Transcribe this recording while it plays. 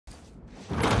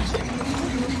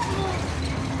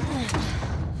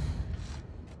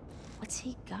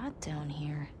he got down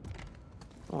here?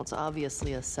 Well, it's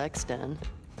obviously a sex den.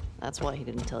 That's why he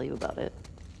didn't tell you about it.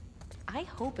 I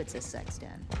hope it's a sex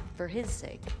den, for his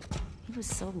sake. He was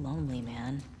so lonely,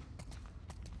 man.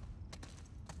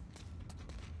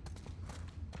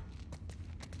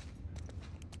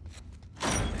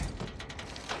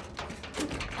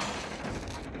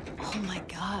 Oh my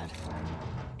god.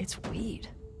 It's weed.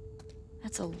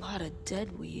 That's a lot of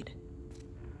dead weed.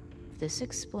 This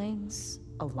explains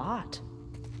a lot.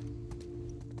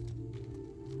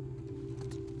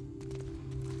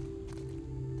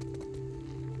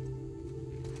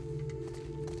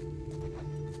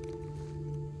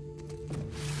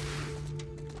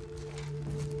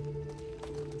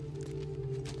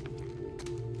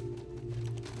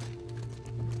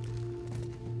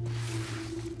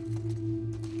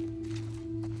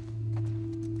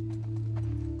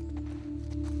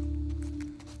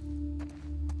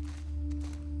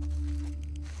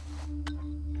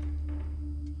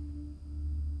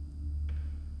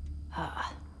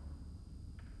 Ah.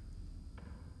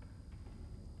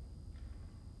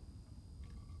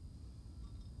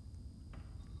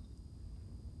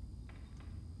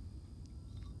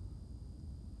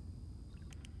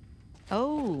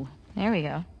 Oh, there we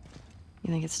go.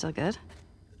 You think it's still good?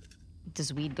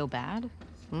 Does weed go bad?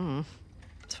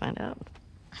 Let's find out.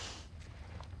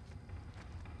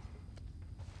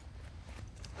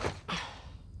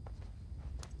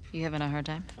 You having a hard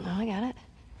time? No, I got it.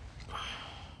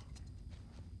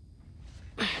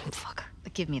 Fuck.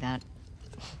 Give me that.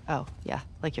 Oh, yeah,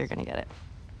 like you're gonna get it.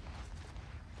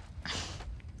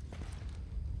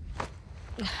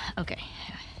 Okay.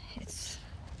 It's...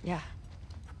 Yeah.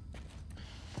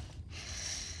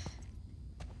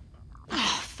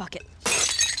 Oh, fuck it.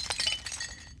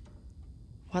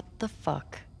 What the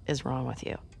fuck is wrong with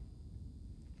you?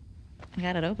 I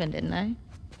got it open, didn't I?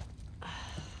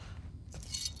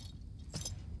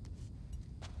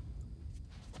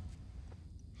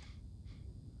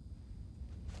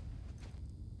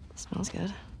 Smells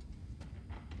good.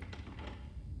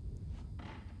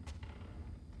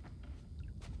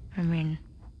 I mean...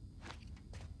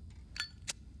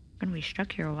 gonna be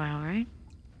stuck here a while, right?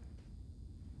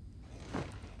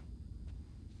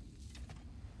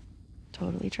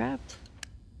 Totally trapped.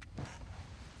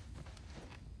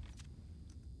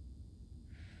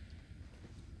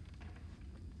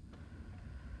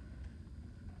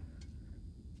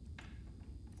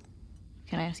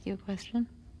 Can I ask you a question?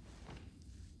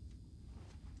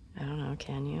 I don't know,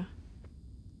 can you?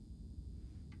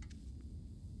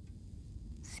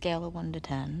 Scale of 1 to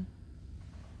 10.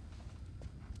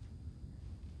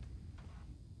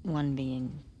 1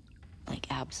 being, like,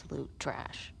 absolute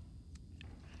trash.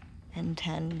 And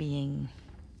 10 being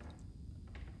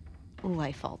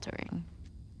life-altering.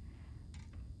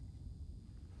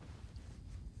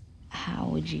 How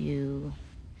would you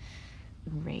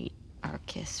rate our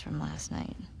kiss from last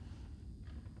night?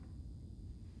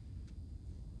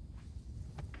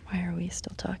 Why are we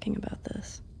still talking about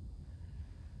this?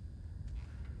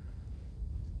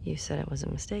 You said it was a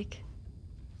mistake.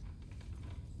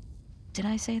 Did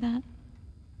I say that?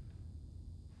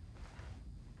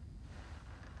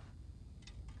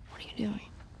 What are you doing?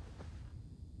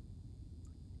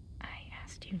 I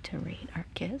asked you to rate our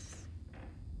kiss.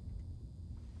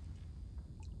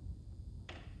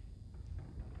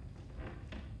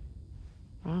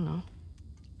 I don't know.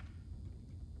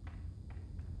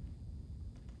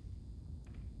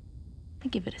 I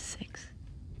give it a 6.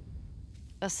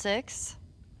 A 6?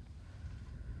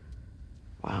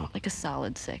 Wow. Like a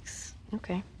solid 6.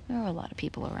 Okay. There are a lot of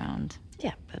people around.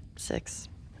 Yeah, but 6.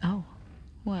 Oh,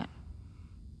 what?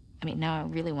 I mean, now I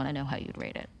really want to know how you'd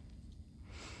rate it.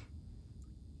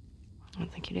 I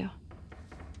don't think you do.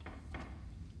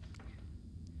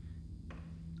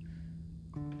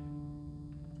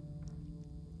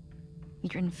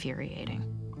 You're infuriating.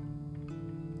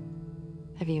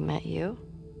 Have you met you?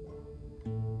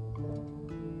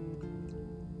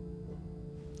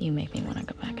 You make me want to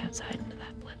go back outside into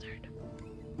that blizzard.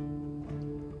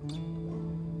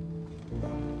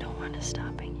 No one is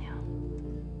stopping you.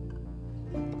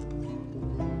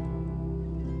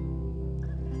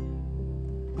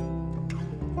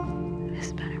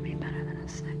 This better be better than a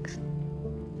 6.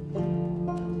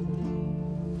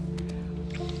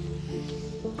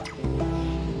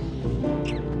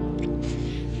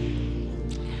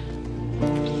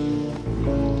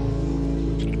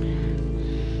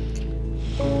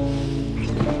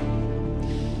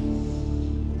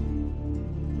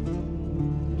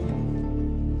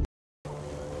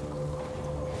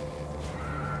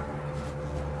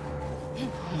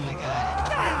 Oh my god.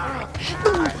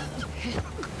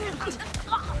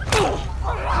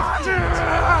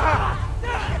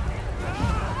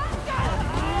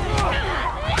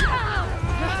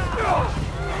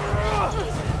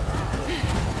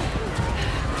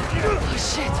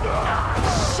 Shit!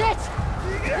 Shit!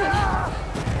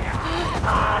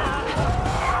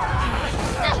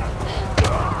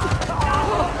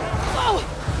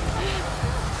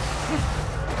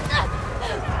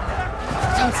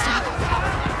 Don't stop.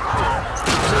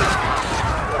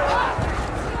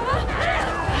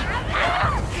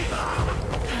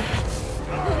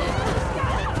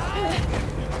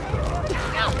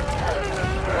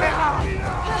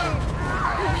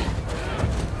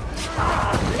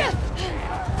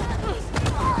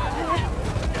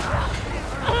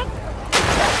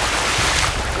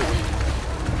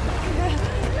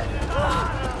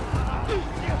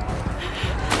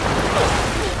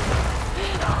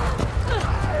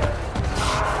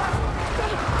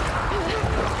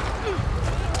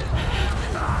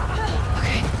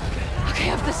 Okay,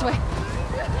 up this way.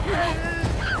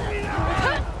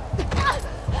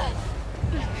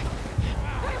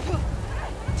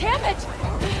 Damn it!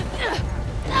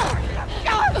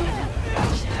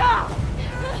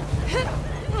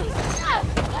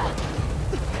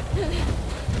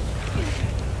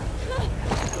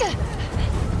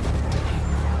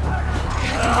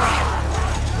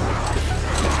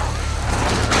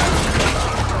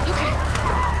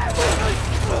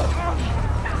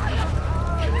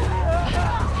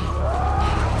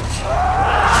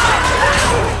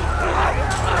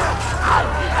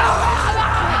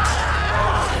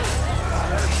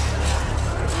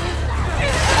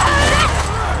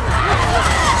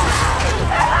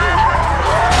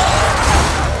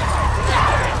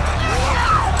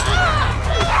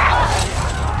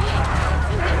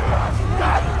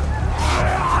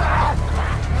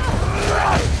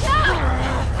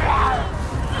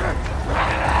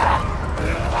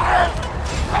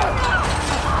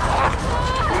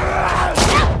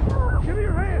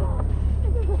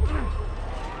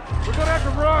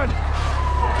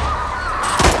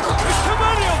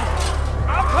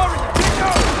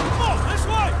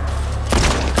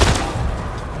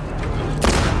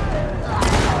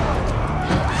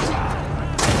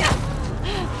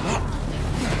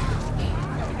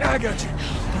 I got you.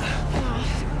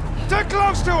 They're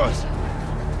close to us!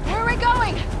 Where are we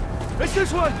going? It's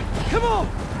this one! Come on!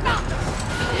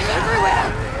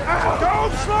 Everywhere!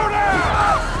 Don't slow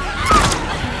down!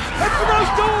 Head for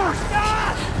those doors!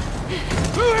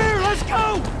 Through here, let's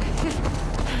go!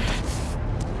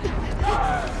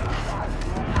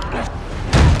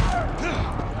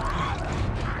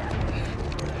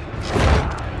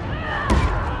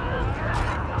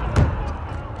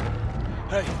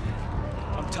 Hey,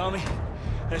 I'm Tommy.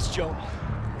 That's Joel.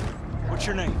 What's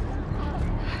your name?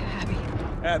 Abby.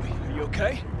 Abby, are you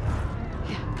okay?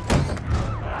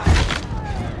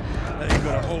 That ain't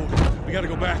gonna hold. We gotta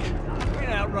go back. We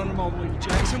ain't outrun them all the way to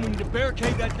Jackson. We need to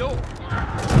barricade that door.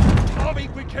 Tommy,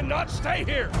 we cannot stay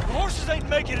here. The horses ain't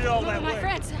making it all that way.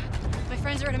 My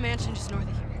friends are at a mansion just north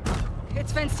of here.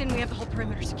 It's fenced in. We have the whole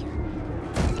perimeter secure.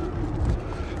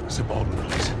 It's a Baldwin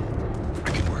place. I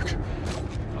can work.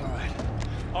 All right.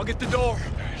 I'll get the door. All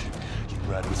right. You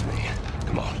ride with me.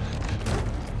 Come on.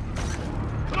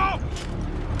 Come on!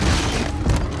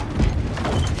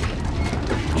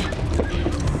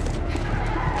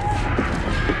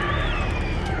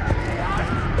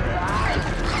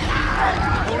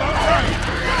 Hold on tight!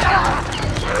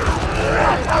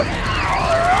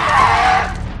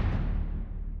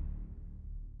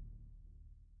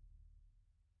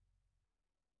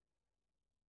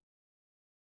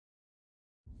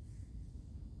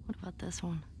 What about this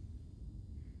one?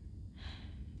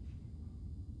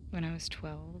 When I was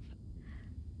 12,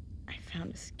 I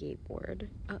found a skateboard.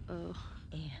 Uh-oh.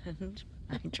 And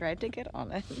I tried to get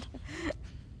on it.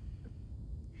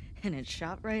 And it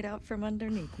shot right out from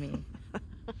underneath me.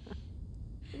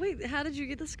 Wait, how did you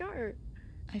get the scar?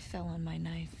 I fell on my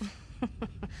knife.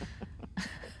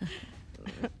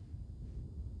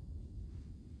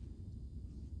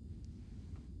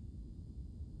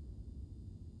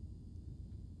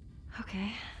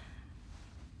 Okay.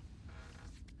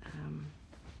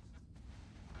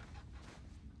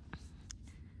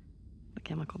 A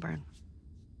chemical burn.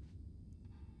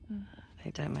 I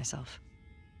did it myself.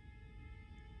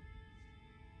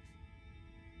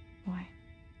 Why?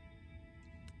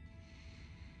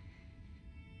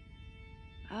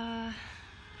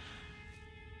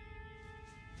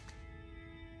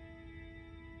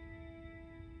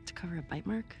 To cover a bite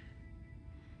mark.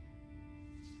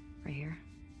 Right here.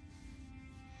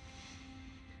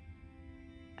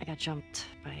 I got jumped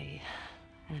by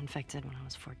an infected when I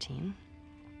was 14.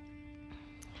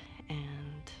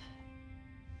 And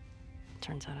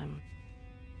turns out I'm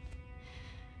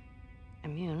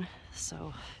immune,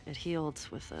 so it healed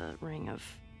with a ring of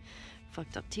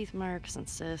fucked up teeth marks and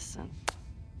cysts, and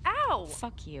go!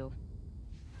 Fuck you.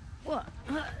 What?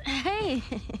 Hey!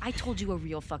 I told you a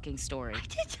real fucking story. I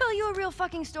did tell you a real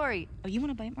fucking story. Oh, you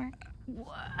want a bite mark?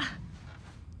 What?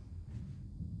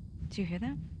 Did you hear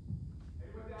that?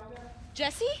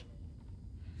 Jesse?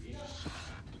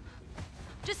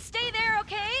 Just stay there,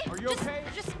 okay? Are you okay?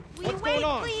 Just, will What's you wait, going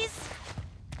on? please?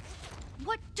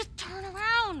 What? Just turn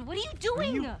around. What are you Are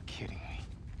doing? you kidding me?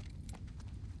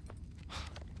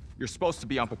 You're supposed to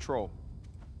be on patrol.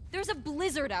 There's a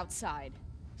blizzard outside.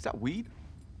 Is that weed?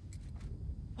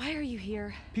 Why are you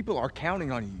here? People are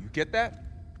counting on you, you get that?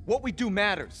 What we do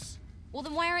matters. Well,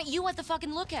 then why aren't you at the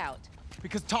fucking lookout?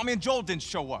 Because Tommy and Joel didn't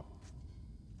show up.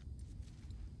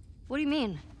 What do you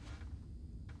mean?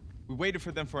 We waited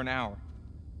for them for an hour.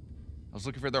 I was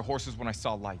looking for their horses when I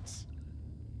saw lights.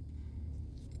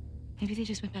 Maybe they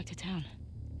just went back to town.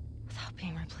 Without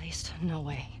being replaced? No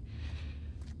way.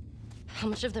 How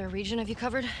much of their region have you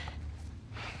covered?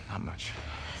 Not much.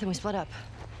 Then we split up.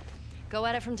 Go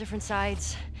at it from different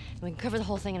sides, and we can cover the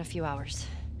whole thing in a few hours.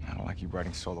 I don't like you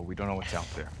riding solo. We don't know what's out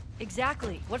there.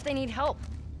 Exactly. What if they need help?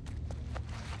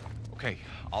 Okay,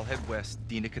 I'll head west,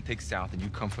 Dina can take south, and you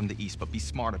come from the east, but be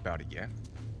smart about it, yeah?